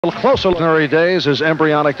Closer ordinary days, his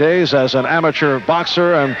embryonic days as an amateur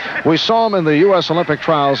boxer, and we saw him in the U.S. Olympic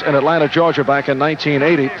trials in Atlanta, Georgia back in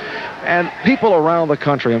 1980. And people around the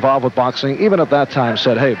country involved with boxing, even at that time,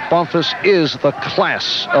 said, hey, Bumphus is the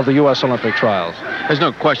class of the U.S. Olympic trials. There's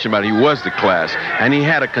no question about it. He was the class, and he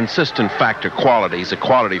had a consistent factor quality. He's a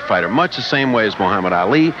quality fighter, much the same way as Muhammad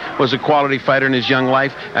Ali was a quality fighter in his young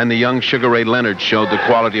life, and the young Sugar Ray Leonard showed the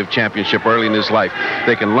quality of championship early in his life.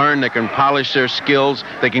 They can learn, they can polish their skills,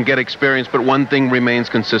 they can get experience, but one thing remains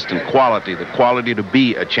consistent: quality, the quality to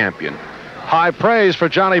be a champion. High praise for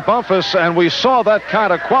Johnny Bumphus, and we saw that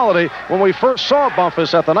kind of quality when we first saw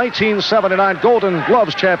Bumphus at the 1979 Golden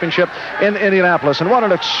Gloves Championship in Indianapolis. And what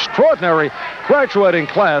an extraordinary graduating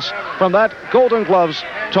class from that Golden Gloves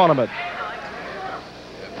tournament.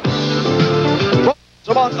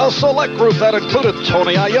 Among a select group that included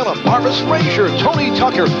Tony Ayala, Marvis Frazier, Tony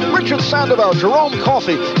Tucker, Richard Sandoval, Jerome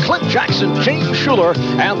Coffey, Clint Jackson, James Schuler,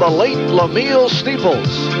 and the late Lemuel Steeples.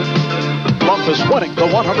 Bumphus winning the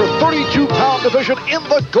 132-pound division in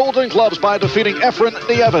the Golden Gloves by defeating Efren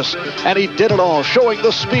Nieves. And he did it all, showing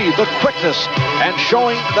the speed, the quickness, and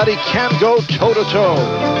showing that he can go toe-to-toe.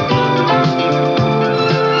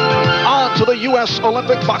 On to the U.S.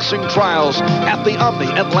 Olympic boxing trials at the Omni,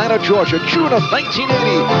 Atlanta, Georgia, June of 1980.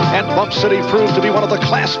 And Bump City proved to be one of the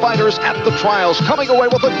class fighters at the trials, coming away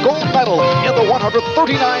with a gold medal in the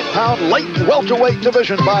 139-pound light welterweight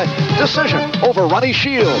division by decision over Ronnie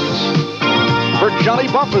Shields. For Johnny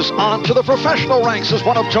Bumphus, on to the professional ranks as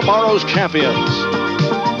one of tomorrow's champions.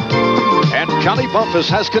 And Johnny Bumphus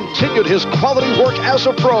has continued his quality work as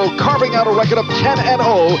a pro, carving out a record of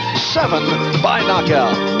 10-0, 7 by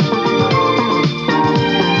knockout.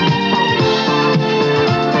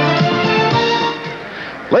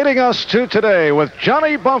 Leading us to today with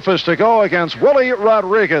Johnny Bumphus to go against Willie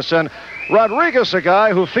Rodriguez. And Rodriguez, a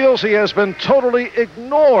guy who feels he has been totally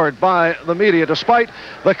ignored by the media despite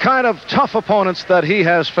the kind of tough opponents that he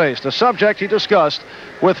has faced, a subject he discussed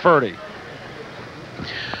with Ferdy.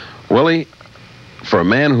 Willie, for a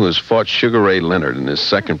man who has fought Sugar Ray Leonard in his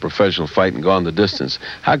second professional fight and gone the distance,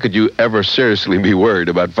 how could you ever seriously be worried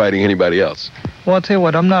about fighting anybody else? Well, I'll tell you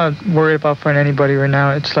what, I'm not worried about fighting anybody right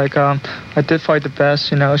now. It's like I did fight the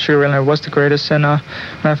best, you know. Sugar Ray Leonard was the greatest, and matter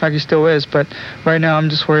of fact, he still is. But right now, I'm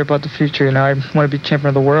just worried about the future, you know. I want to be champion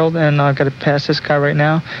of the world, and I've got to pass this guy right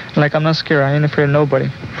now. And, like, I'm not scared. I ain't afraid of nobody.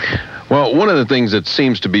 Well, one of the things that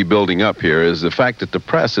seems to be building up here is the fact that the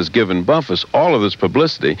press has given Bumphus all of this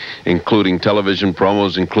publicity, including television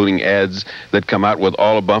promos, including ads that come out with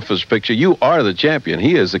all of Bumphus' picture. You are the champion.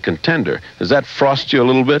 He is a contender. Does that frost you a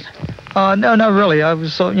little bit? No, not really. I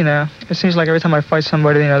was so, you know, it seems like every time I fight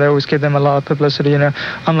somebody, you know, they always give them a lot of publicity, you know.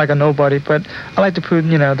 I'm like a nobody, but I like to prove,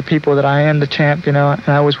 you know, the people that I am the champ, you know, and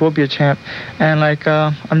I always will be a champ. And, like,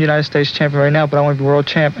 I'm the United States champion right now, but I want to be world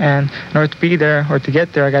champ. And in order to be there or to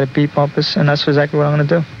get there, I got to beat Bumphus, and that's exactly what I'm going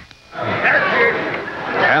to do.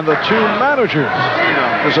 And the two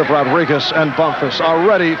managers of Rodriguez and Bumphus are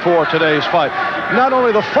ready for today's fight. Not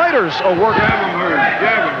only the fighters are working,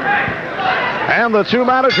 and the two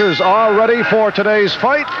managers are ready for today's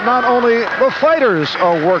fight. Not only the fighters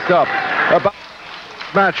are worked up about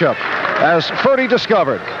the matchup, as Ferdy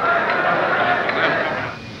discovered.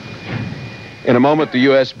 In a moment, the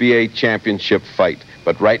USBA championship fight.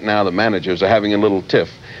 But right now, the managers are having a little tiff.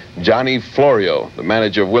 Johnny Florio, the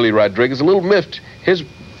manager of Willie Rodriguez, a little miffed. His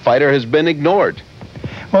fighter has been ignored.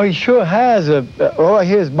 Well, he sure has. All I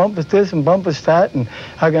hear is Bumphus this and Bumphus that, and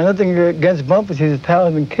I got nothing against Bumphus. He's a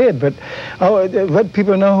talented kid, but let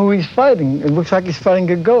people know who he's fighting. It looks like he's fighting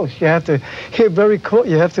a ghost. You have to hear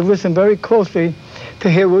you have to listen very closely to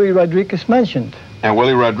hear Willie Rodriguez mentioned. And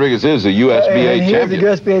Willie Rodriguez is a USBA champion. He is the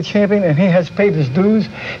USBA champion, and he has paid his dues.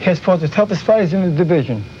 He has fought the toughest fighters in the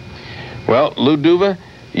division. Well, Lou Duva,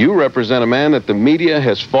 you represent a man that the media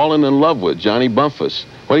has fallen in love with, Johnny Bumphus.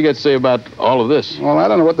 What do you got to say about all of this? Well, I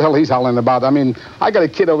don't know what the hell he's howling about. I mean, I got a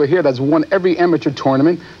kid over here that's won every amateur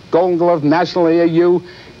tournament, Golden Glove, National AAU.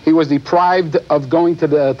 He was deprived of going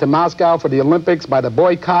to Moscow for the Olympics by the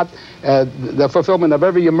boycott, the fulfillment of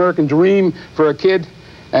every American dream for a kid.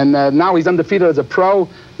 And now he's undefeated as a pro.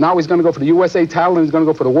 Now he's going to go for the USA title, and he's going to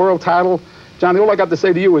go for the world title. Johnny, all I got to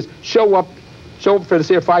say to you is show up for the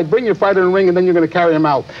see fight, bring your fighter in the ring, and then you're going to carry him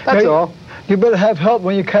out. That's all. You better have help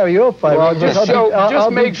when you carry your fighter. Well,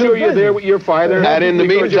 just make sure you're there with your fighter. And in the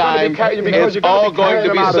meantime, it's all going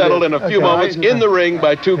to be settled in a few moments in the ring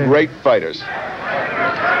by two great fighters.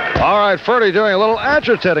 All right, Ferdy doing a little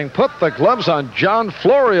agitating. Put the gloves on John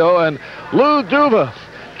Florio and Lou Duva.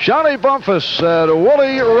 Johnny Bumphus and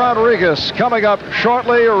Willie Rodriguez coming up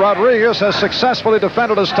shortly. Rodriguez has successfully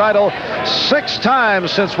defended his title 6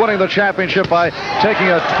 times since winning the championship by taking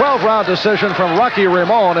a 12-round decision from Rocky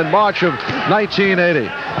Ramon in March of 1980.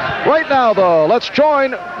 Right now, though, let's join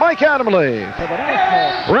Mike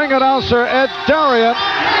Adamle. Ring announcer Ed Darian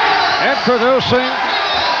introducing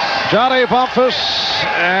Johnny Bumphus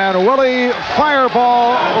and Willie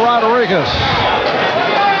Fireball Rodriguez.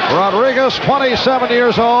 Rodriguez, 27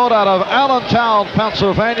 years old, out of Allentown,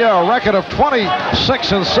 Pennsylvania, a record of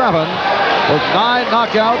 26-7 with 9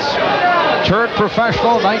 knockouts. Turned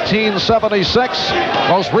professional 1976.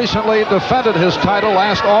 Most recently defended his title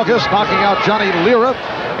last August, knocking out Johnny Lira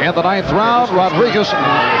in the 9th round. Rodriguez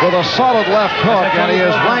with a solid left hook, and he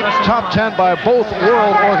is ranked top 10 by both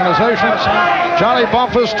world organizations. Johnny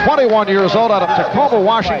Bumphus, 21 years old, out of Tacoma,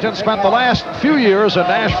 Washington, spent the last few years in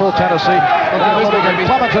Nashville, Tennessee, and living in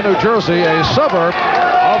Clementon, New Jersey, a suburb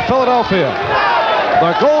of Philadelphia.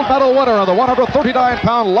 The gold medal winner in the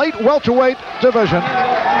 139-pound light welterweight division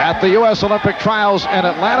at the U.S. Olympic Trials in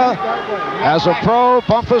Atlanta. As a pro,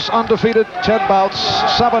 Bumphus undefeated, 10 bouts,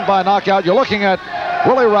 7 by knockout. You're looking at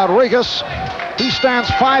Willie Rodriguez. He stands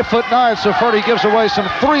 5'9", so Ferdy gives away some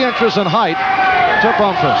 3 inches in height to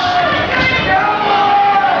Bumphus.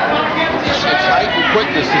 It's height and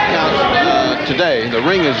quickness that counts today. The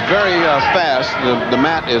ring is very fast. The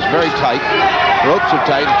mat is very tight. Ropes are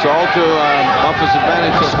tight. It's all to Bumphus'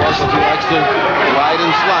 advantage so far, because he likes to glide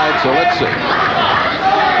and slide. So let's see.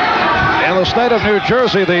 In the state of New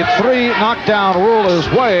Jersey, the 3 knockdown rule is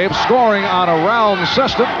waived, scoring on a round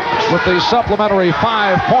system with the supplementary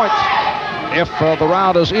 5 points if the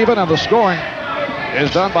round is even, and the scoring is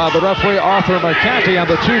done by the referee Arthur McCanty and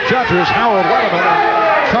the 2 judges, Harold Letterman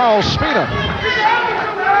and Charles Spina.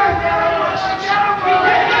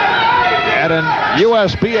 And in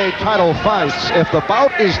USBA title fights, if the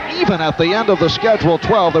bout is even at the end of the scheduled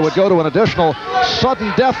 12, they would go to an additional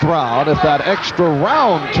sudden death round. If that extra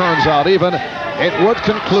round turns out even, it would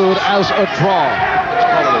conclude as a draw. Let's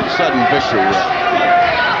call it a sudden victory.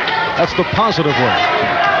 That's the positive way.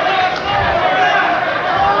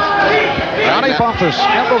 Johnny Bumphus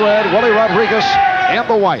in the red, Willie Rodriguez in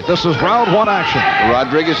the white. This is round 1 action.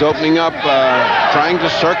 Rodriguez opening up, trying to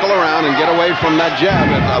circle around and get away from that jab.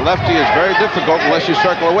 A lefty is very difficult unless you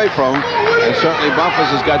circle away from him. And certainly Bumphus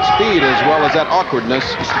has got speed as well as that awkwardness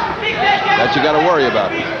that you got to worry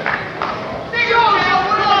about.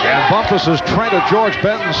 And Bumphus' trainer George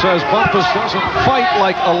Benton says Bumphus doesn't fight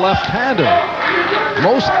like a left-hander.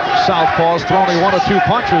 Most southpaws throw only 1 or 2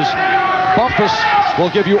 punches. Bumphus will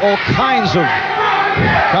give you all kinds of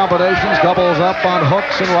combinations, doubles up on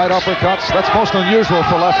hooks and right uppercuts. That's most unusual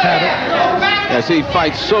for left-handed. As he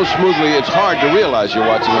fights so smoothly, it's hard to realize you're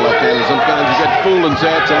watching a left-hander. Sometimes you get fooled and say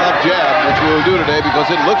it's a left jab, which we'll do today because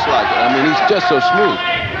it looks like it. I mean, he's just so smooth.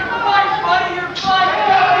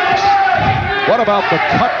 What about the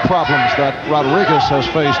cut problems that Rodriguez has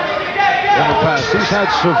faced in the past? He's had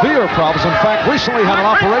severe problems. In fact, recently had an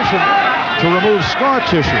operation to remove scar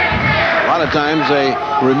tissue. A lot of times they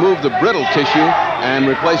remove the brittle tissue and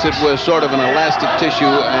replace it with sort of an elastic tissue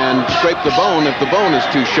and scrape the bone if the bone is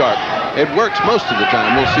too sharp. It works most of the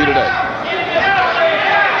time. We'll see today.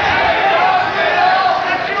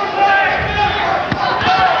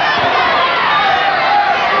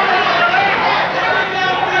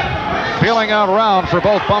 Feeling out round for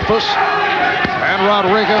both Bumphus and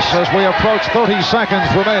Rodriguez as we approach 30 seconds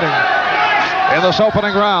remaining in this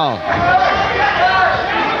opening round.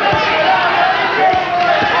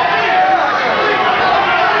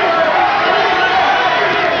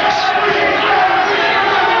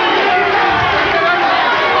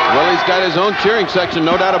 Willie's got his own cheering section,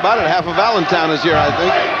 no doubt about it. Half of Allentown is here, I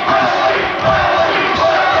think.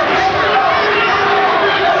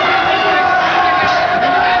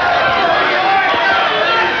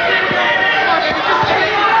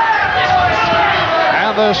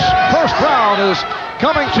 And this first round is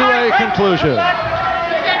coming to a conclusion.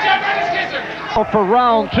 For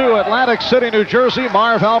round 2, Atlantic City, New Jersey,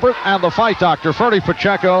 Marv Albert and the fight doctor, Ferdy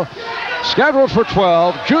Pacheco. Scheduled for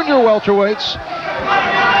 12, junior welterweights.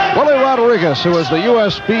 Willie Rodriguez, who is the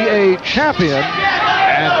USBA champion,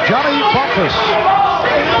 and Johnny Bumphus.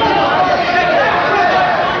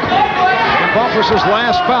 In Bumphus'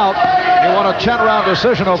 last bout, he won a 10-round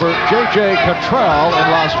decision over J.J. Cottrell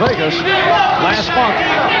in Las Vegas last month.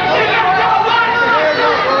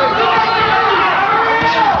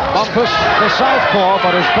 Bumphus, the southpaw,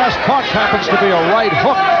 but his best punch happens to be a right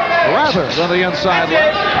hook rather than the inside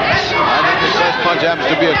leg. I think his best punch happens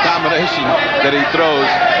to be a combination that he throws,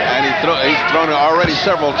 and and he's thrown it already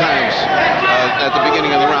several times at the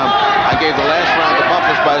beginning of the round. I gave the last round to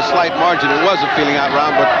Bumphus by a slight margin. It was a feeling out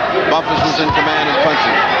round, but Bumphus was in command and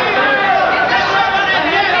punching.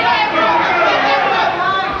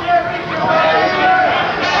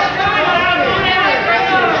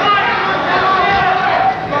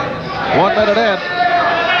 One minute in,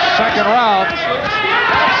 second round.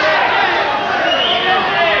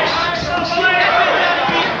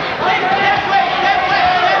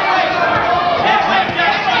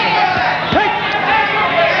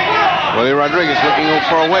 Willie Rodriguez looking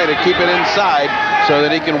for a way to keep it inside so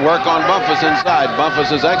that he can work on Bumphus inside.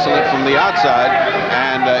 Bumphus is excellent from the outside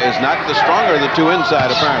and is not the stronger of the two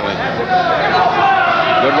inside, apparently.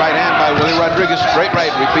 Good right hand by Willie Rodriguez. Straight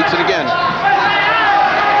right. Repeats it again.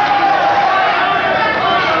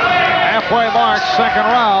 Halfway mark, second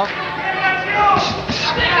round.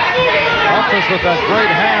 Bumphus with that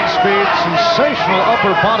great hand speed, sensational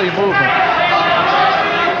upper body movement.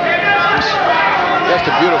 Just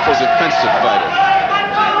a beautiful defensive fighter.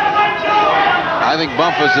 I think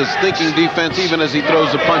Bumphus is thinking defense even as he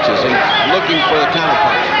throws the punches. He's looking for the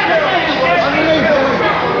counterpunch.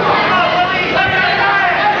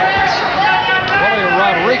 Willie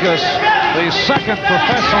Rodriguez, the second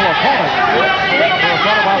professional opponent for a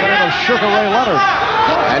fellow by the name of Sugar Ray Leonard.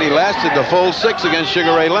 And he lasted the full 6 against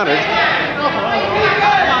Sugar Ray Leonard.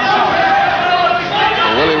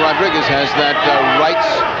 And Willie Rodriguez has that right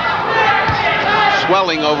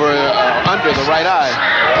swelling over under the right eye.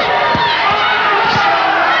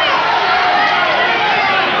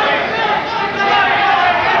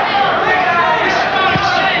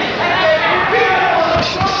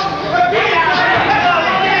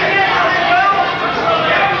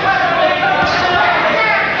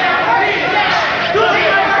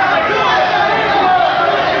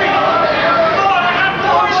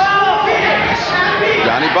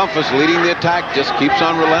 Bumphus leading the attack, just keeps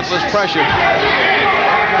on relentless pressure.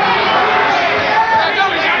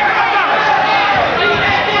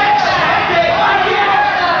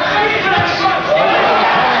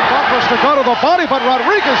 Bumphus to go to the body, but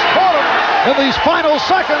Rodriguez caught him in these final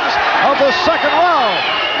seconds of the second round.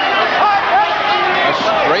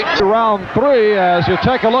 Straight round 3 as you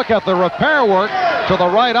take a look at the repair work to the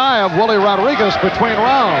right eye of Willie Rodriguez between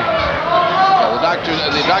rounds.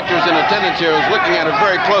 The doctors in attendance here was looking at it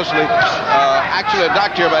very closely. Actually, a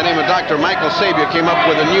doctor by the name of Dr. Michael Sabia came up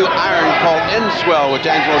with a new iron called N-Swell, which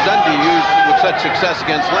Angelo Dundee used with such success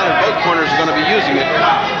against Leonard. Both corners are going to be using it.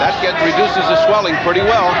 That reduces the swelling pretty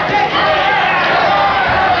well.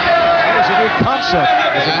 That is a new concept.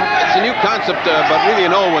 It's a new concept, but really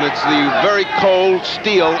an old one. It's the very cold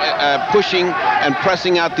steel pushing and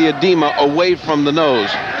pressing out the edema away from the nose.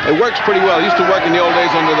 It works pretty well. It used to work in the old days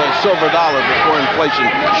under the silver dollar before inflation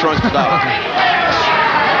shrunk the dollar.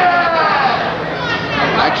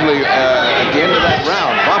 Actually, at the end of that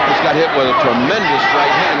round, Bumphus got hit with a tremendous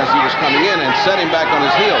right hand as he was coming in and set him back on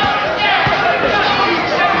his heels.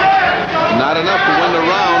 Not enough to win the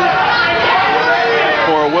round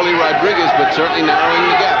for Willie Rodriguez, but certainly narrowing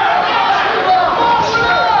the gap.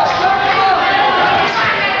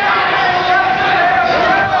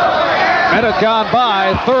 Minute gone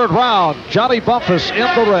by, third round. Johnny Bumphus in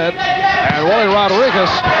the red, and Willie Rodriguez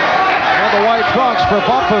in the white trunks. For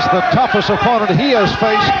Bumphus, the toughest opponent he has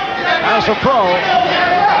faced as a pro.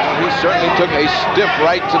 He certainly took a stiff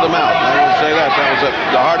right to the mouth. I will say that. That was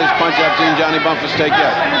the hardest punch I've seen Johnny Bumphus take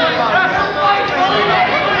yet.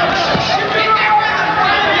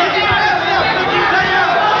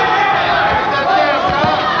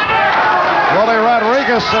 Willie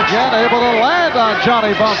Rodriguez again able to land on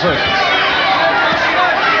Johnny Bumphus.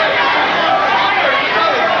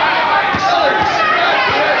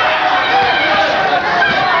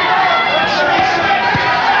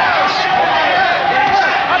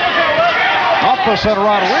 Bumphus and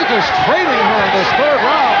Rodriguez trading here in this third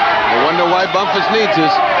round. I wonder why Bumphus needs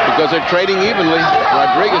this, because they're trading evenly.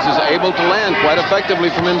 Rodriguez is able to land quite effectively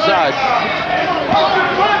from inside.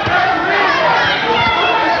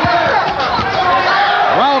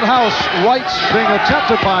 Roundhouse rights being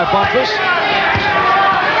attempted by Bumphus.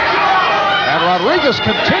 And Rodriguez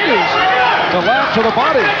continues to land to the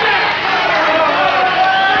body.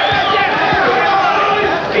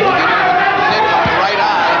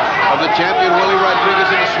 The champion Willie Rodriguez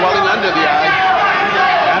in the swelling under the eye.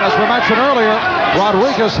 And as we mentioned earlier,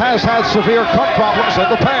 Rodriguez has had severe cut problems in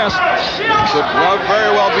the past. Could very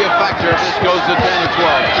well be a factor if this goes to 10 or 12.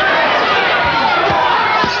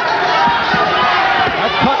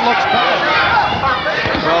 That cut looks bad.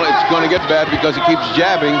 Well, it's going to get bad because he keeps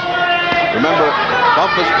jabbing. Remember,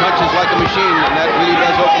 Bumphus punches like a machine, and that really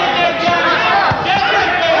does open up cuts.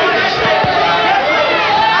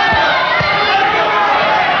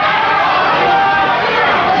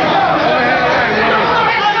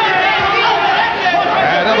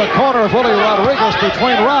 corner of Willie Rodriguez.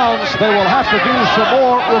 Between rounds, they will have to do some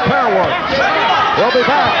more repair work. We'll be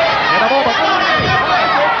back in a moment.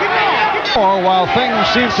 While things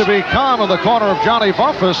seem to be calm in the corner of Johnny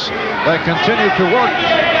Bumphus, they continue to work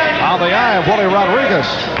on the eye of Willie Rodriguez.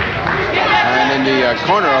 And in the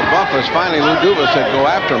corner of Bumphus, finally Lou Duva said, go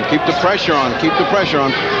after him. Keep the pressure on. Keep the pressure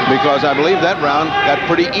on. Because I believe that round got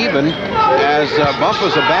pretty even as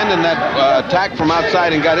Bumphus abandoned that attack from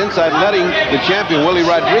outside and got inside, letting the champion, Willie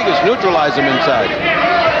Rodriguez, neutralize him inside.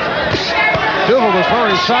 Duva was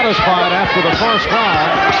very satisfied after the first round.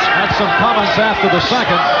 Had some comments after the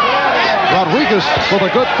second. Rodriguez with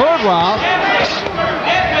a good third round.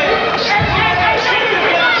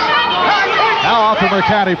 Now Arthur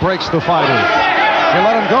McCanny breaks the fighter. He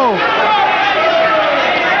let him go.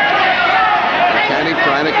 McCanny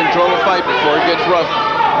trying to control the fight before it gets rough.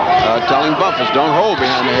 Telling Bumphus, don't hold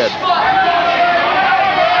behind the head.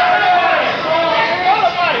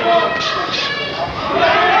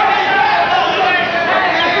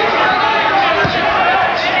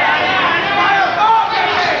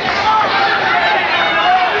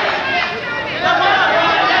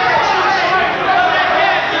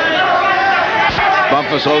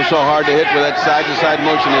 Bumphus so hard to hit with that side-to-side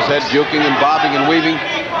motion, his head juking and bobbing and weaving.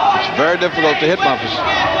 It's very difficult to hit Bumphus.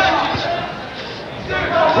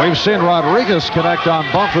 We've seen Rodriguez connect on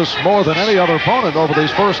Bumphus more than any other opponent over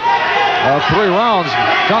these first 3 rounds.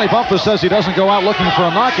 Johnny Bumphus says he doesn't go out looking for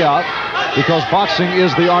a knockout because boxing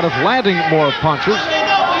is the art of landing more punches.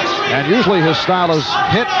 And usually his style is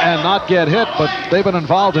hit and not get hit, but they've been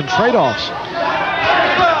involved in trade-offs.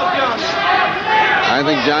 I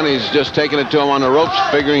think Johnny's just taking it to him on the ropes,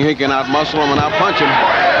 figuring he can out-muscle him and out-punch him.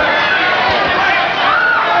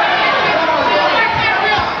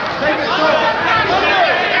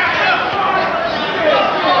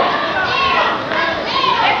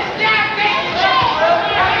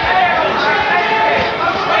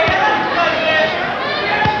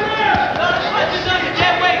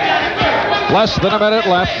 Less than a minute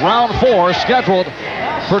left. Round 4 scheduled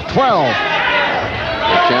for 12.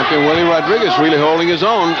 The champion, Willie Rodriguez, really holding his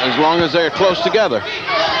own as long as they're close together.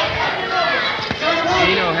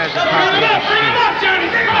 Nino has a copy of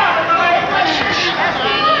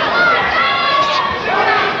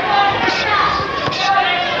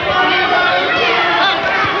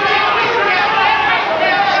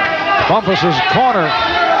Bumphus's corner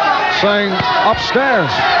saying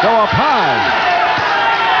upstairs, go up high.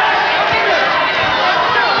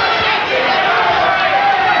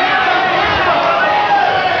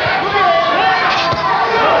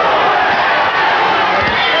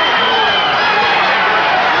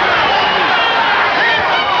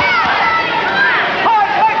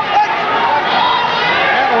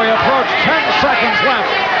 Seconds left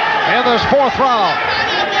in this 4th round.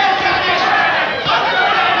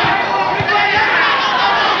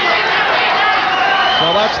 So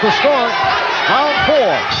that's the score. Round 4.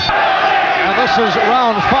 And this is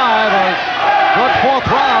round 5. A good 4th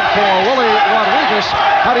round for Willie Rodriguez.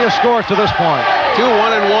 How do you score it to this point?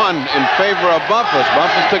 2-1-1 in favor of Bumphus.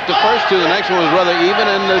 Bumphus took the first 2. The next one was rather even,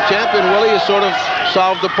 and the champion, Willie, has sort of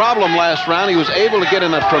solved the problem last round. He was able to get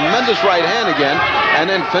in a tremendous right hand again and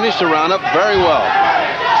then finish the round up very well.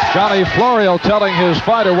 Johnny Florio telling his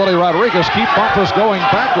fighter, Willie Rodriguez, keep Bumphus going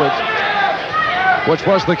backwards, which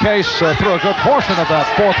was the case through a good portion of that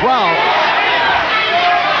 4th round.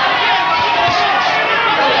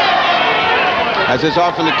 As is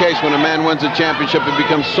often the case when a man wins a championship, he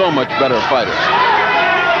becomes so much better a fighter.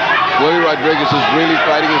 Willie Rodriguez is really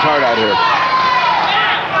fighting his heart out here.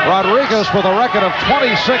 Rodriguez with a record of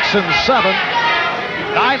 26-7,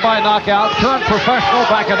 9 by knockout, turned professional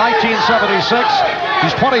back in 1976.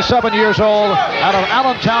 He's 27 years old, out of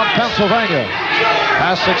Allentown, Pennsylvania.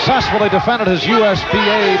 Has successfully defended his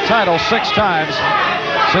USBA title 6 times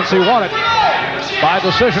since he won it by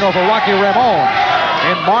decision over Rocky Ramon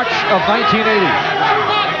in March of 1980.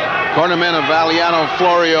 Cornermen of Valiano,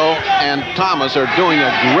 Florio, and Thomas are doing a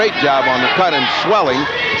great job on the cut and swelling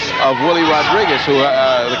of Willie Rodriguez, who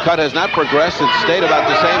the cut has not progressed. It's stayed about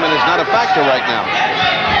the same and is not a factor right now.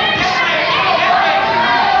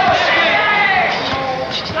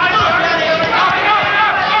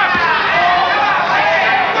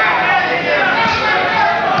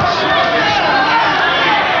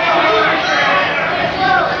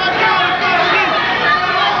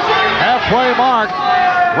 Halfway mark.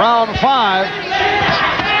 Round 5.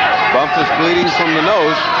 Bumphus bleeding from the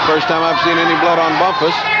nose. First time I've seen any blood on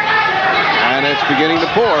Bumphus. And it's beginning to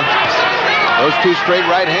pour. Those 2 straight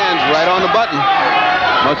right hands right on the button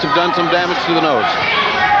must have done some damage to the nose.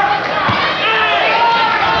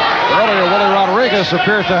 Earlier, Willie Rodriguez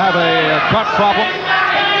appeared to have a cut problem.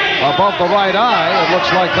 above the right eye. It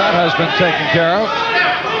looks like that has been taken care of.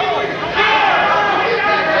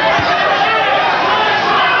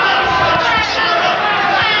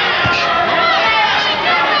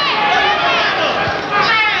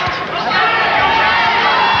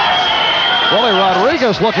 Willie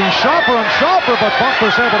Rodriguez looking sharper and sharper, but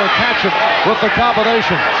Bumphus able to catch him with the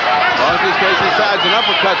combination. As long as he's facing sides and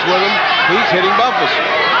uppercuts with him, he's hitting Bumphus.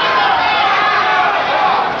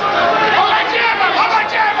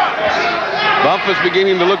 Bumphus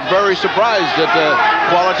beginning to look very surprised at the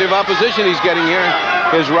quality of opposition he's getting here.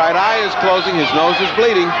 His right eye is closing, his nose is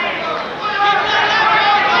bleeding.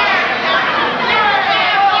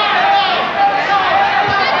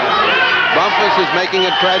 Bumphus is making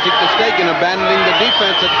a tragic mistake in abandoning the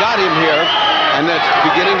defense that got him here, and that's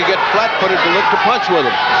beginning to get flat-footed to look to punch with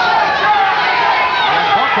him. And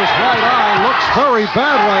Bumphus' right eye looks very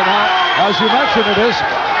bad right now. As you mentioned, it is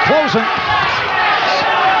closing.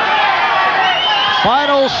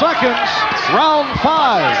 Final seconds, round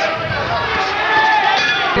 5.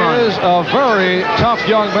 He is a very tough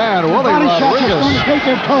young man, Willie Rodriguez,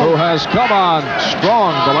 who has come on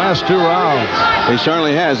strong the last 2 rounds. He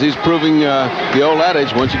certainly has. He's proving the old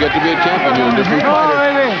adage, once you get to be a champion, you're a different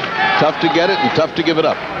fighter. Tough to get it and tough to give it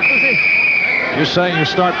up. You're saying you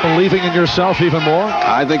start believing in yourself even more?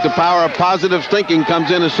 I think the power of positive thinking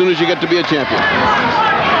comes in as soon as you get to be a champion.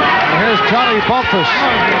 And here's Johnny Bumphus,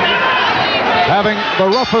 having the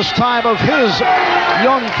roughest time of his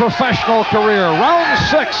young professional career. Round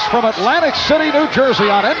 6 from Atlantic City, New Jersey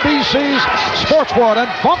on NBC's Sports World. And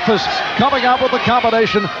Bumphus coming out with the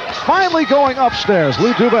combination, finally going upstairs.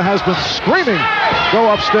 Lou Duba has been screaming, go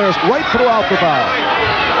upstairs right throughout the bout.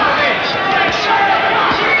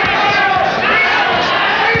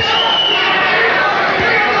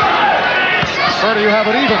 Where do you have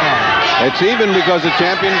it even on? It's even because the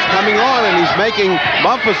champion's coming on, and he's making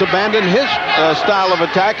Bumphus abandon his style of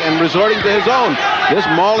attack and resorting to his own. This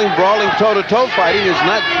mauling, brawling, toe-to-toe fighting is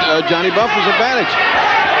not Johnny Bumphus' advantage.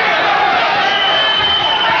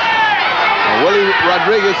 Willie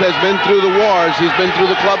Rodriguez has been through the wars. He's been through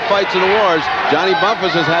the club fights and the wars. Johnny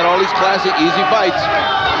Bumphus has had all these classic, easy fights.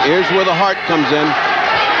 Here's where the heart comes in.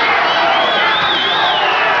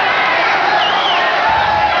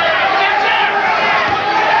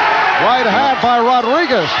 Right hand by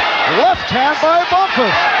Rodriguez. Left hand by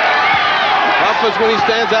Bumphus. Bumphus, when he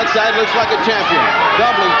stands outside, looks like a champion.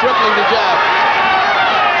 Doubling, tripling the jab.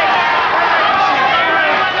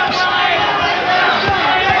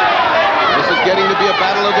 This is getting to be a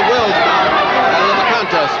battle of the wills now. Battle of the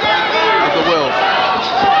contest of the wills.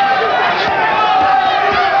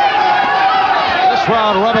 This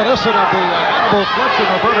round reminiscent of the animal fletching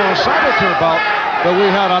Roberto Sabater bout that we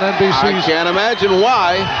had on NBC. I can't imagine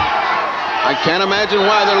why. I can't imagine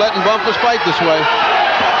why they're letting Bumphus fight this way.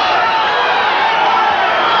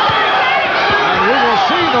 And we will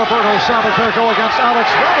see Roberto Sabater go against Alex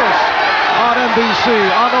Ramos on NBC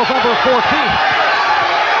on November 14th.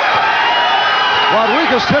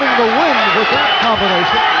 Rodriguez hitting the wind with that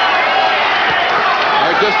combination.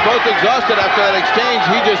 They're just both exhausted after that exchange.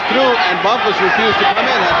 He just threw, and Bumphus refused to come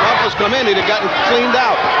in. Had Bumphus come in, he'd have gotten cleaned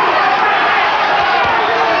out.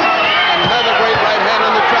 Another great right hand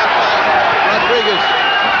on the trap by Rodriguez.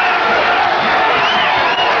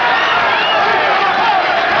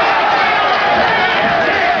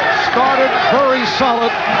 Started very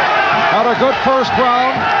solid. Had a good first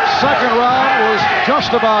round. Second round was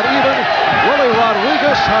just about even. Willie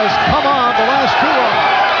Rodriguez has come on the last 2 rounds.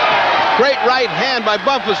 Great right hand by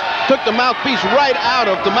Bumphus. Took the mouthpiece right out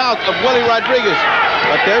of the mouth of Willie Rodriguez.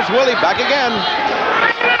 But there's Willie back again.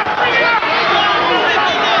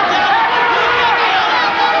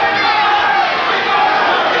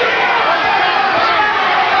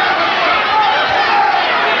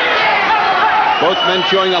 Both men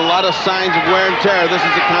showing a lot of signs of wear and tear. This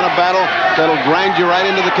is the kind of battle that'll grind you right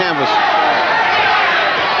into the canvas.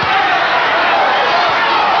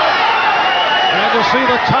 And you see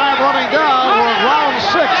the time running down. We're in round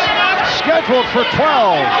 6, scheduled for 12.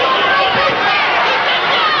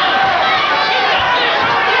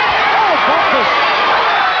 Oh, Bumphus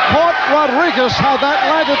caught Rodriguez. How that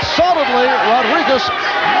landed solidly. Rodriguez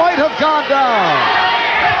might have gone down.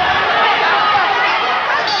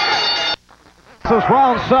 This is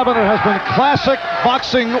round 7. It has been classic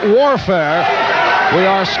boxing warfare. We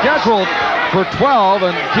are scheduled for 12,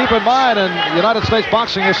 and keep in mind, in United States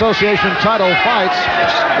Boxing Association title fights,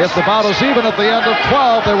 if the bout is even at the end of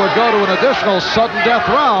 12, they would go to an additional sudden death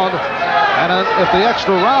round, and if the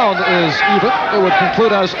extra round is even, it would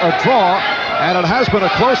conclude as a draw, and it has been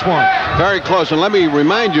a close one. Very close, and let me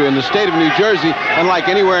remind you, in the state of New Jersey, unlike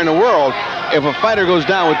anywhere in the world, if a fighter goes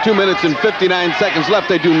down with 2 minutes and 59 seconds left,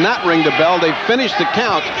 they do not ring the bell. They finish the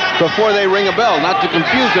count before they ring a bell, not to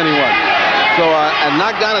confuse anyone. So a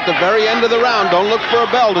knockdown at the very end of the round, don't look for a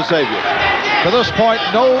bell to save you. To this point,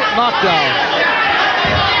 no knockdown.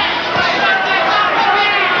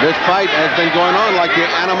 This fight has been going on like the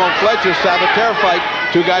Animal Fletcher Saboteur fight.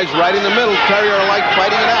 Two guys right in the middle, terrier-like,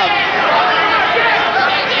 fighting it out.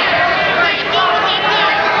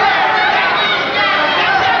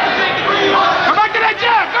 Come back to that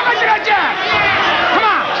jab! Come back to that jab! Come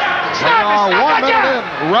on! Stop it! Stop 1 minute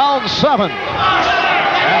that in, round 7.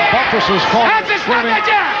 And Bumphus is calling, screaming,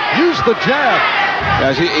 use the jab.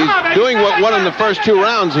 Yes, he's doing what won in the first 2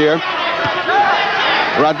 rounds here.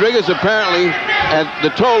 Rodriguez apparently, at the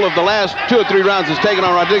toll of the last 2 or 3 rounds, has taken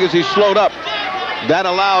on Rodriguez. He's slowed up. That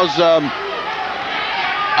allows a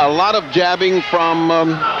lot of jabbing from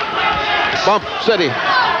Bump City.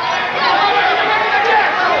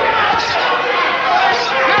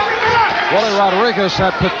 Willie Rodriguez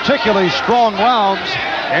had particularly strong rounds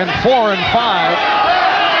in 4 and 5.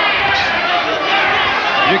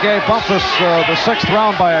 You gave Bumphus the 6th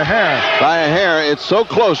round by a hair. By a hair. It's so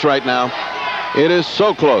close right now. It is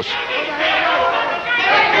so close.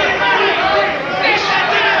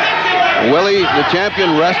 Willie, the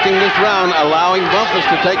champion, resting this round, allowing Bumphus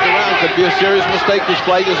to take the round. Could be a serious mistake. This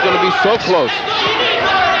fight is going to be so close.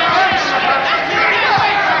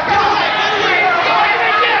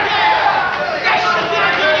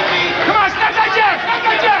 Come on, stop that jab! Stop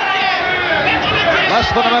that jab! Less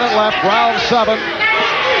than a minute left, round 7.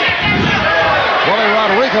 Willie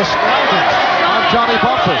Rodriguez landing on Johnny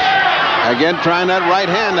Bumphus. Again, trying that right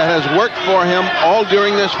hand that has worked for him all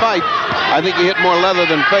during this fight. I think he hit more leather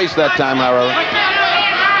than face that time, however.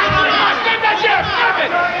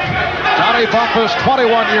 Johnny Bumphus, 21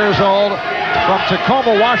 years old, from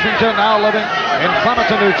Tacoma, Washington, now living in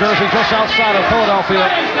Clementon, New Jersey, just outside of Philadelphia.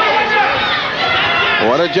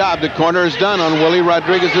 What a job the corner has done on Willie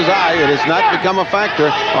Rodriguez's eye. It has not become a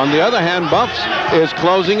factor. On the other hand, Bumphus is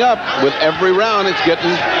closing up. With every round, it's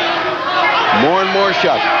getting more and more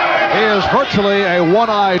shut. He is virtually a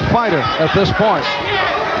one-eyed fighter at this point.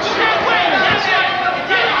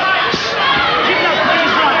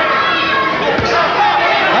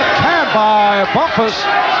 Left hand by Bumphus.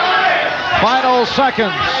 Final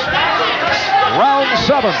seconds. Round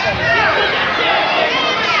 7.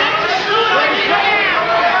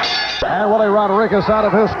 And Willie Rodriguez out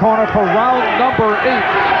of his corner for round number 8.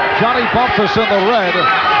 Johnny Bumphus in the red.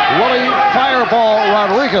 Willie Fireball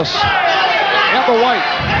Rodriguez in the white.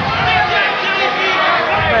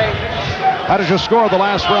 How did you score the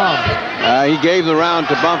last round? He gave the round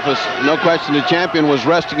to Bumphus. No question the champion was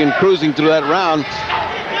resting and cruising through that round.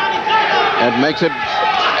 That makes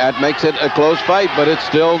it a close fight, but it's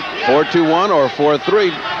still 4-2-1 or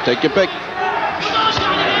 4-3. Take your pick.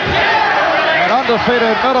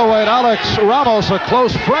 Undefeated middleweight Alex Ramos, a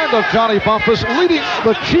close friend of Johnny Bumphus, leading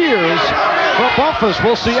the cheers for Bumphus.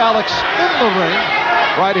 We'll see Alex in the ring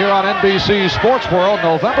right here on NBC Sports World,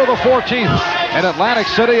 November the 14th in Atlantic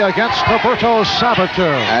City against Roberto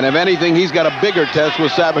Saboteur. And if anything, he's got a bigger test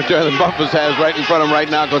with Saboteur than Bumphus has right in front of him right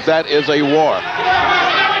now, because that is a war.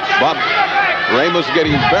 Ramos is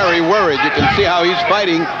getting very worried. You can see how he's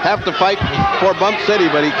fighting, have to fight for Bump City,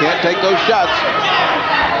 but he can't take those shots.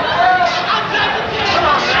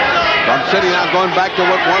 Bump City now going back to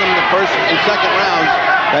what won him the first and second rounds.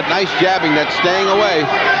 That nice jabbing, that staying away.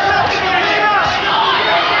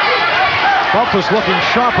 Bumphus looking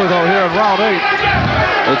sharper, though, here in round 8.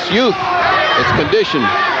 It's youth. It's condition.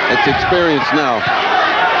 It's experience now.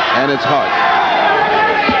 And it's heart.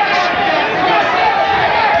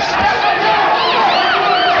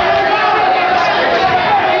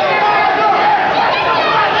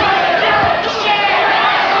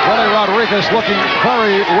 Willie Rodriguez looking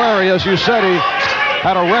very wary. As you said, he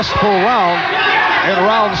had a restful round in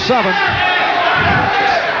round 7.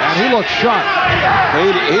 And he looks sharp.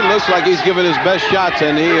 He looks like he's giving his best shots,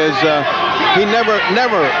 and he never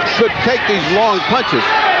could take these long punches.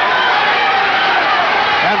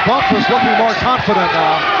 And Bumphus looking more confident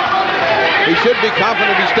now. He should be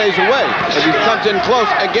confident if he stays away. If he comes in close,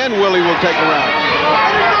 again, Willie will take a round.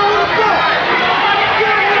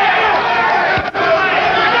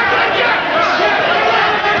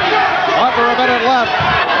 Under a minute left,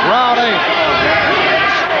 round 8.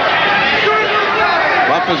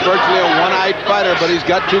 Bumphus is virtually a one-eyed fighter, but he's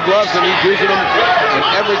got 2 gloves, and he's using them in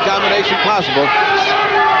every combination possible.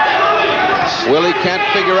 Willie can't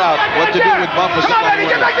figure out what to do with Bumphus. Come on,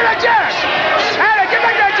 Eddie, get back to that jab! Eddie, get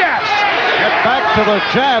back to that jab! Get back to the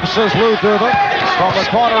jab, says Lou Duva, from the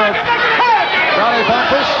corner of Johnny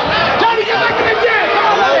Bumphus. Johnny, get back to the jab!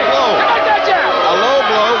 Come on, Eddie! Get back to that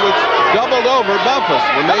doubled over Bumphus.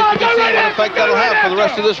 Remains to be seen what effect that'll have for the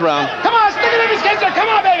rest of this round. Come on, stick it in his kids there. Come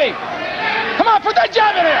on, baby. Come on, put that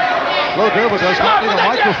jab in here. Lou Duva does not need a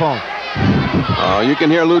microphone. You can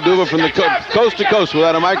hear Lou Duva from the coast to coast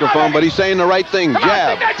without a microphone, but he's saying the right thing.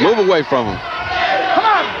 Jab. Move away from him. Come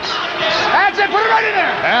on. That's it. Put it right in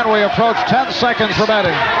there. And we approach 10 seconds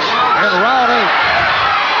remaining in round 8.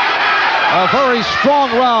 A very strong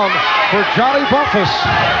round for Johnny Bumphus.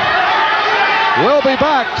 We'll be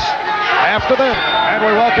back after this. And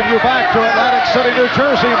we welcome you back to Atlantic City, New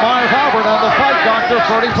Jersey. Marv Albert and the fight doctor,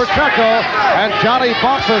 Freddie Pacheco, and Johnny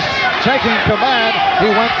Bumphus taking command. He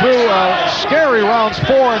went through scary rounds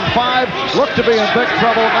 4 and 5, looked to be in big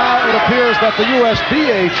trouble. Now it appears that the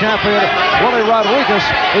USBA champion, Willie Rodriguez,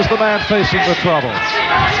 is the man facing the trouble.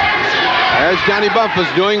 There's Johnny Bumphus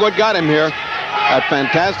doing what got him here. A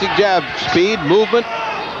fantastic jab, speed, movement,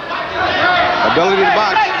 ability to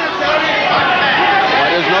box.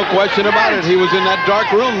 There's no question about it. He was in that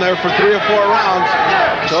dark room there for 3 or 4 rounds,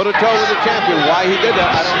 toe-to-toe with the champion. Why he did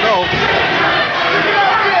that, I don't know.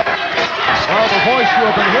 Well, the voice you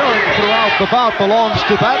have been hearing throughout the bout belongs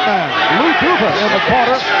to that man, Lou Duva, in the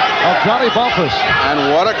corner of Johnny Bumphus.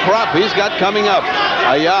 And what a crop he's got coming up.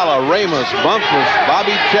 Ayala, Ramos, Bumphus,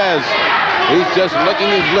 Bobby Chez. He's just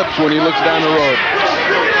licking his lips when he looks down the road.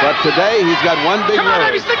 But today, he's got one big Come on,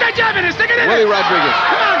 nerve. baby, stick that jab in it. Stick it in Willie it. Rodriguez.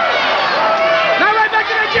 Come on. Now right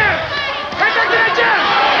back to that jab. Right back to that jab.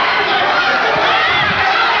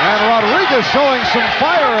 And Rodriguez showing some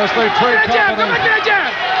fire as they trade Come back to combinations. that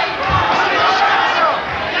jab.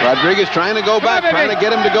 Rodriguez trying to go back, trying to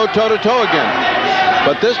get him to go toe-to-toe again.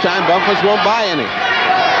 But this time, Bumphus won't buy any.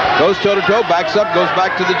 Goes toe-to-toe, backs up, goes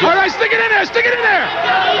back to the jab. All right, stick it in there. Stick it in there.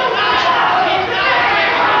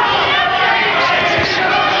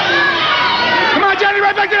 Come on, Johnny,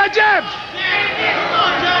 right back to that jab.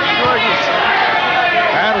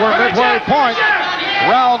 And we're midway point,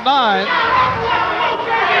 round 9.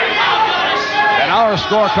 And our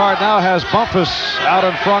scorecard now has Bumphus out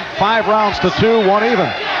in front, 5 rounds to 2, 1 even.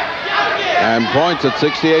 And points at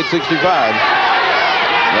 68-65.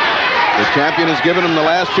 The champion has given him the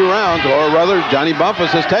last 2 rounds, or rather, Johnny Bumphus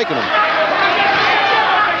has taken them.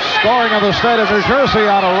 Scoring of the state of New Jersey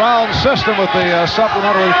on a round system with the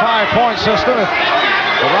supplementary 5-point system. If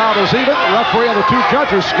the round is even, the referee and the 2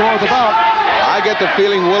 judges score the bout. I get the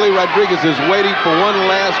feeling Willie Rodriguez is waiting for one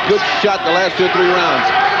last good shot the last 2 or 3 rounds.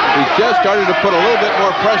 He's just started to put a little bit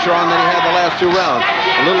more pressure on than he had the last 2 rounds.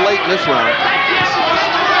 A little late in this round.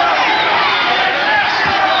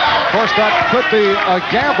 Of course, that could be a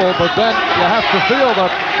gamble, but then you have to feel that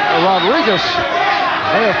Rodriguez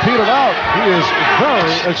may have petered out. He is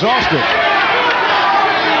very exhausted.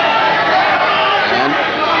 And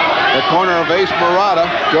the corner of Ace Murata,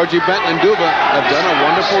 Georgie Benton and Duva have done a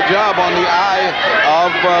wonderful job on the eye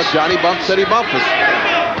of Johnny Bump City Bumphus.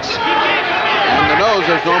 And the nose,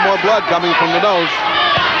 there's no more blood coming from the nose.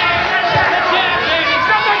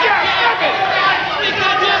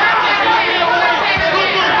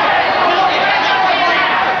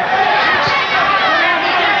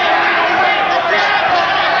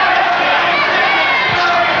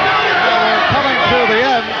 To the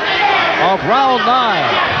end of round 9.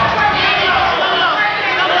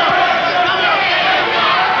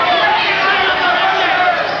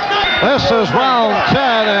 This is round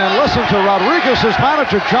 10, and listen to Rodriguez's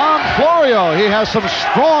manager, John Florio. He has some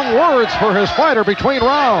strong words for his fighter between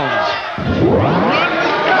rounds.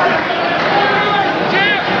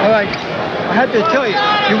 All right, I have to tell you,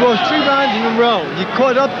 you lost 3 rounds in a row. You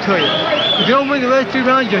caught up to you. If you don't win the last 3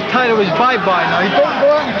 rounds, your title is bye-bye. Now, you don't go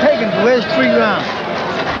out and take it the last 3 rounds.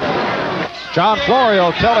 John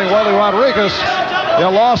Florio telling Willie Rodriguez, you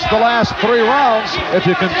lost the last 3 rounds. If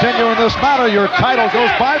you continue in this manner, your title goes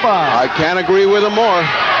bye-bye. I can't agree with him more.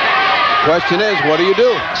 Question is, what do you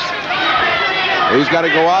do? He's got to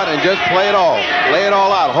go out and just play it all. Lay it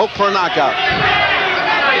all out. Hope for a knockout.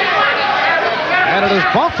 And it is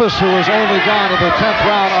Bumphus who has only gone to the 10th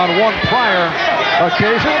round on 1 prior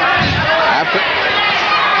occasion.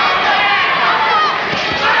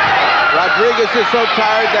 Rodriguez is so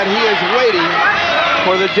tired that he is waiting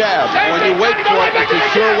for the jab. When you wait for it, it's a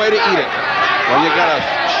sure way to eat it. When you got a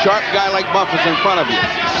sharp guy like Bumphus in front of you.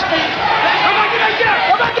 Come back to that jab.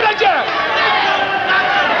 Come back to that jab.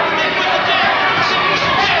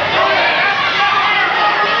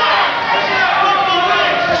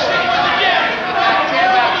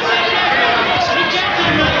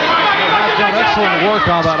 I've done excellent work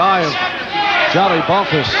on that eye of Johnny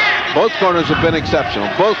Bumphus. Both corners have been exceptional.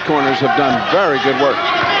 Both corners have done very good work.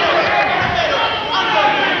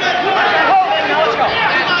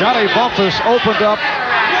 Johnny Bumphus opened up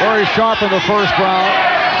very sharp in the first round.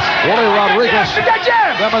 Willie Rodriguez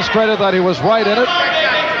demonstrated that he was right in it.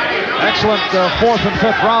 Excellent 4th and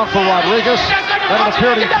 5th round for Rodriguez. Then it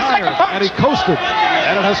appeared he tired, and he coasted,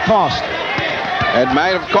 and it has cost. It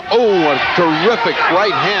might have a terrific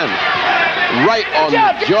right hand. Right on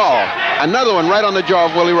the jaw. Another one right on the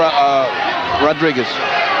jaw of Willie Rodriguez.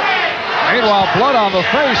 Meanwhile, blood on the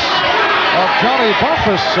face of Johnny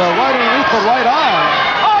Bumphus right underneath the right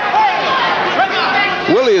eye.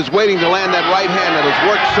 Willie is waiting to land that right hand that has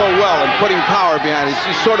worked so well and putting power behind it.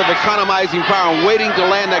 He's sort of economizing power and waiting to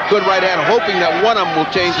land that good right hand, hoping that one of them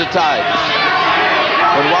will change the tide.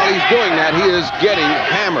 But while he's doing that, he is getting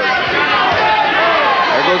hammered.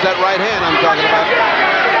 There goes that right hand I'm talking about.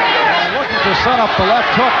 Looking to set up the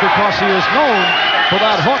left hook because he is known for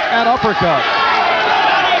that hook and uppercut.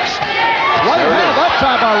 Right hand that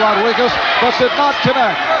time by Rodriguez, but did not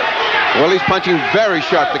connect. Willie's punching very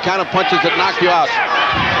sharp, the kind of punches that knock you out.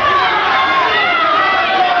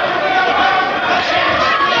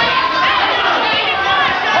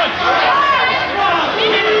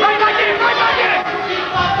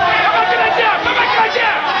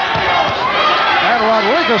 And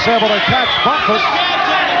Rodriguez able to catch Bumphus.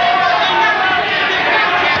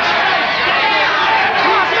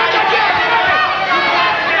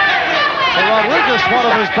 So Rodriguez,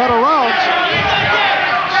 one of his better rounds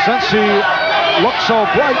since he looked so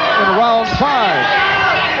bright in round 5.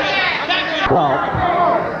 Well,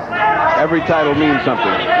 every title means something.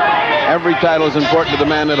 Every title is important to the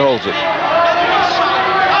man that holds it.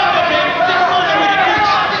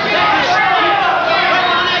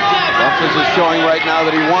 Bumphus is showing right now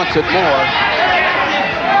that he wants it more,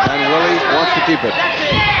 and Willie wants to keep it.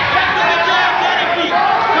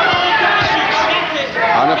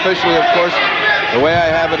 Unofficially, of course, the way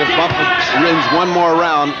I have it, if Bumphus wins one more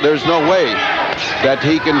round, there's no way that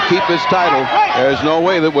he can keep his title. There's no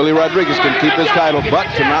way that Willie Rodriguez can keep his title but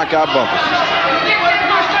to knock out Bumphus.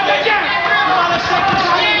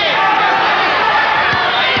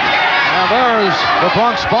 And there's the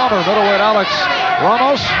Bronx Bomber, middleweight Alex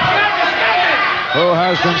Ramos, who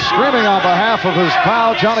has been screaming on behalf of his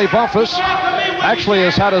pal Johnny Bumphus. Actually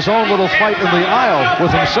has had his own little fight in the aisle with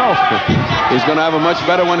himself. He's going to have a much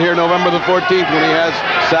better one here November the 14th when he has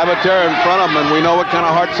Sabater in front of him, and we know what kind of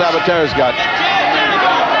heart Sabater's got.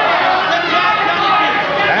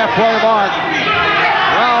 Halfway mark,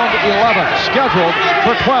 round 11, scheduled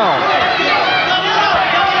for 12.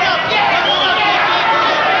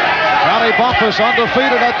 Johnny Bumphus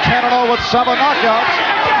undefeated at 10-0 with 7 knockouts,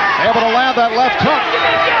 able to land that left hook.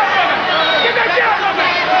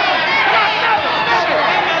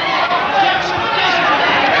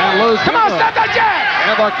 Come on, stop that jab!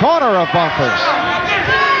 In the corner of Bumphus.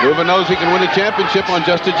 Ruben knows he can win a championship on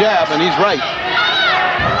just a jab, and he's right.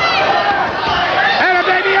 Atta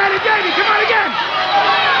baby, come on again!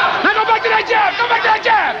 Now go back to that jab, go back to that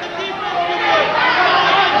jab!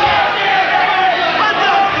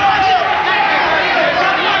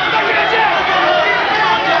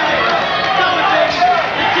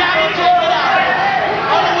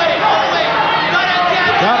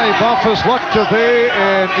 Johnny Bumphus looked to be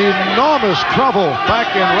in enormous trouble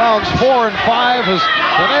back in rounds 4 and 5, has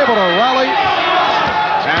been able to rally,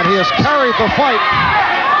 and he has carried the fight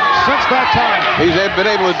since that time. He's been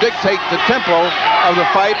able to dictate the tempo of the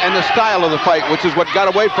fight and the style of the fight, which is what got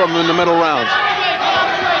away from him in the middle rounds.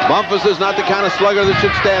 Bumphus is not the kind of slugger that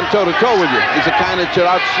should stand toe-to-toe with you. He's the kind that should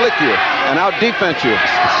out-slick you and out-defense you.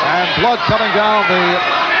 And blood coming down the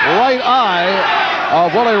right eye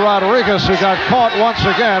of Willie Rodriguez, who got caught once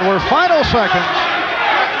again. We're final seconds.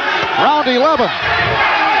 Round 11.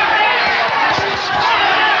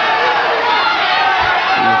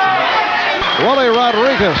 Willie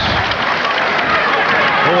Rodriguez,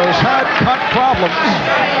 who has had cut problems,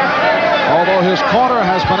 although his corner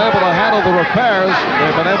has been able to handle the repairs,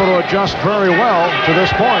 they've been able to adjust very well to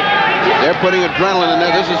this point. They're putting adrenaline in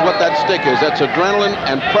there. This is what that stick is. That's adrenaline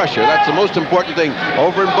and pressure. That's the most important thing.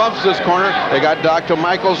 Over in Bumphus' corner, they got Dr.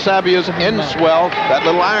 Michael Sabia's N-Swell, that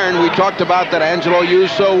little iron we talked about that Angelo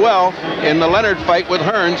used so well in the Leonard fight with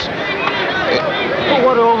Hearns. Put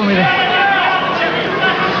water over me there.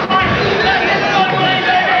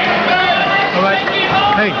 All right.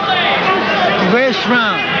 Hey, last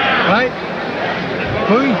round, right?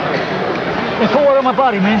 Willie? Hey, put water on my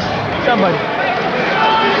body, man. Somebody.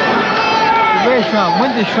 Last round,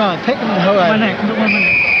 win this round. Take him to the hell out of here.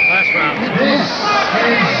 Last round. This is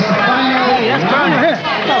the final. Hey, that's burning.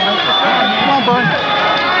 Come on, boy.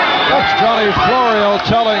 That's Johnny Florio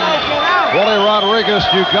telling Willie Rodriguez,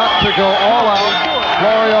 you got to go all out.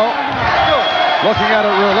 Florio, looking at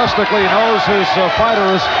it realistically, knows his fighter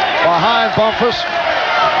is behind Bumphus.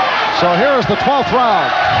 So here is the 12th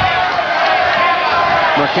round.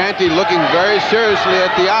 Mercanti looking very seriously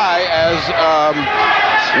at the eye as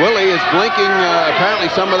Willie is blinking. Apparently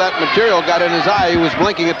some of that material got in his eye. He was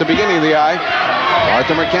blinking at the beginning of the eye.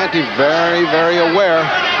 Arthur Mercanti very, very aware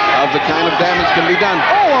of the kind of damage can be done.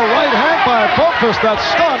 Oh, a right hand by Bumphus that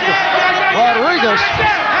stunned Rodriguez.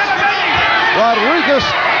 Rodriguez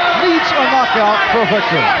needs a knockout for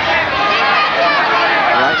victory.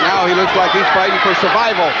 Right now he looks like he's fighting for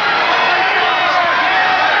survival.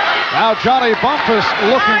 Now Johnny Bumphus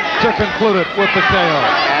looking to conclude it with the KO.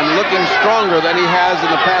 And looking stronger than he has in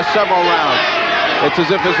the past several rounds. It's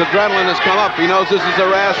as if his adrenaline has come up. He knows this is a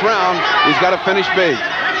last round. He's got to finish big.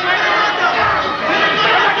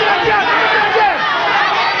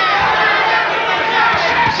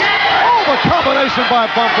 Oh, the combination by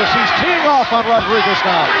Bumphus. He's teeing off on Rodriguez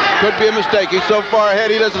now. Could be a mistake. He's so far ahead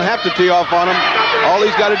he doesn't have to tee off on him. All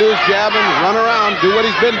he's got to do is jab and run around, do what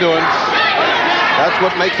he's been doing. That's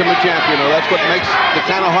what makes him a champion, or that's what makes the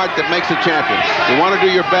kind of heart that makes a champion. You want to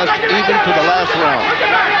do your best even to the last round.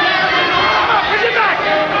 Push it back!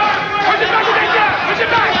 Push it back with that jab! Push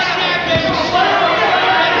it back!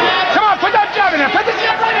 Come on, put that jab in there! Put the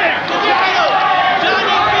jab right in there!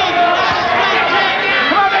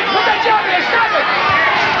 Come on, man, put that jab in there! Stop it!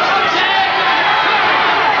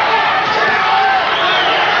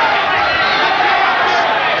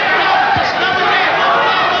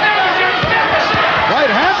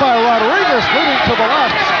 By Rodriguez leading to the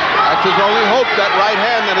left. That's his only hope, that right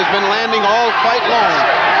hand that has been landing all fight long.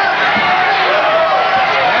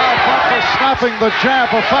 Now Bumphus snapping the jab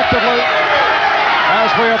effectively as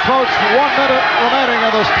we approach 1 minute remaining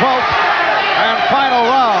in this 12th and final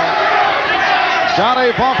round. Johnny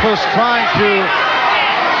Bumphus trying to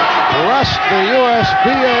wrest the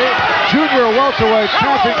USBA Junior Welterweight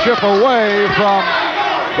Championship away from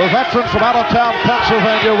the veteran from Allentown,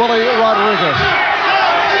 Pennsylvania, Willie Rodriguez.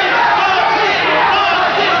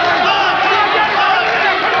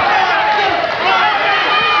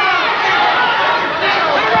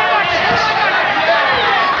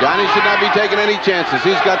 Johnny should not be taking any chances.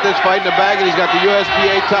 He's got this fight in the bag, and he's got the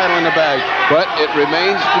USBA title in the bag. But it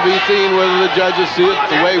remains to be seen whether the judges see it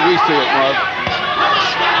the way we see it, Marv.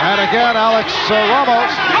 And again, Alex Ramos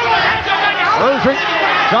urging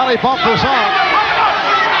Johnny Bumphus on.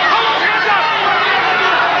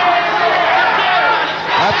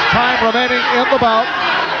 That's time remaining in the bout.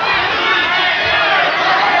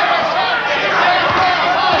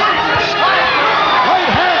 Right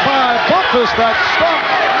hand by Bumphus that stunned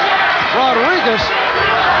Rodriguez.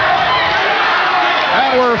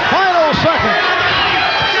 And we're final second.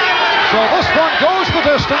 So this one goes the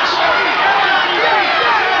distance.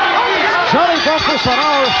 Johnny Bumphus on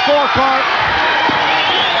our scorecard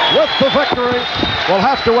with the victory. We'll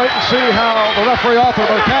have to wait and see how the referee Arthur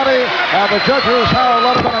Mercanti and the judges Harold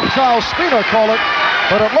Letterman and Charles Spina call it.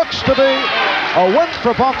 But it looks to be a win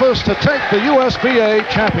for Bumphus to take the USBA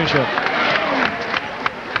championship.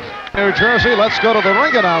 New Jersey, let's go to the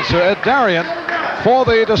ring announcer, Ed Darian, for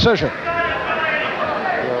the decision. You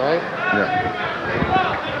all right? Yeah.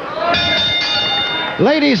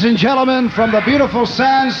 Ladies and gentlemen, from the beautiful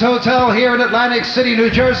Sands Hotel here in Atlantic City, New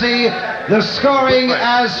Jersey, the scoring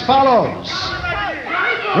as follows.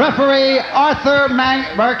 Referee Arthur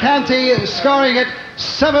Mercanti scoring it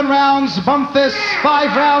 7 rounds, Bumphus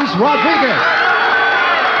 5 rounds, Rodriguez.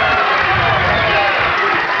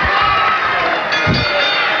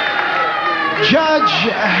 Judge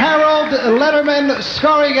Harold Letterman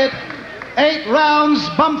scoring it 8 rounds,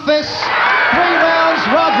 Bumphus 3 rounds,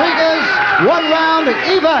 Rodriguez 1 round,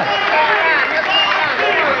 even.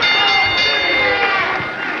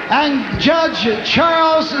 And Judge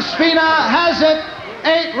Charles Spina has it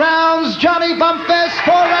 8 rounds, Johnny Bumphus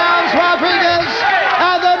 4 rounds, Rodriguez,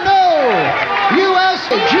 and the new U.S.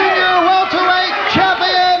 Junior Welterweight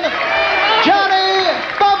Champion, Johnny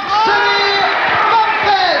Bump City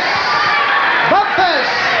Bumphus. Bumphus.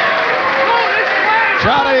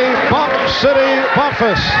 Johnny Bump City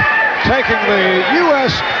Bumphus taking the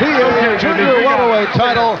USBA Junior Welterweight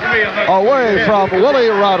title away from Willie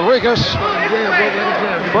Rodriguez.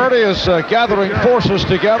 Bertie is gathering forces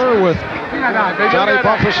together with Johnny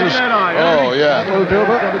Bumphus's Lou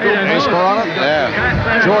Duba, Ace Morana,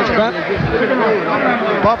 George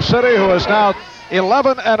Benton, Bump City, who is now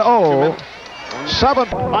 11-0,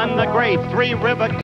 7 on the great Three River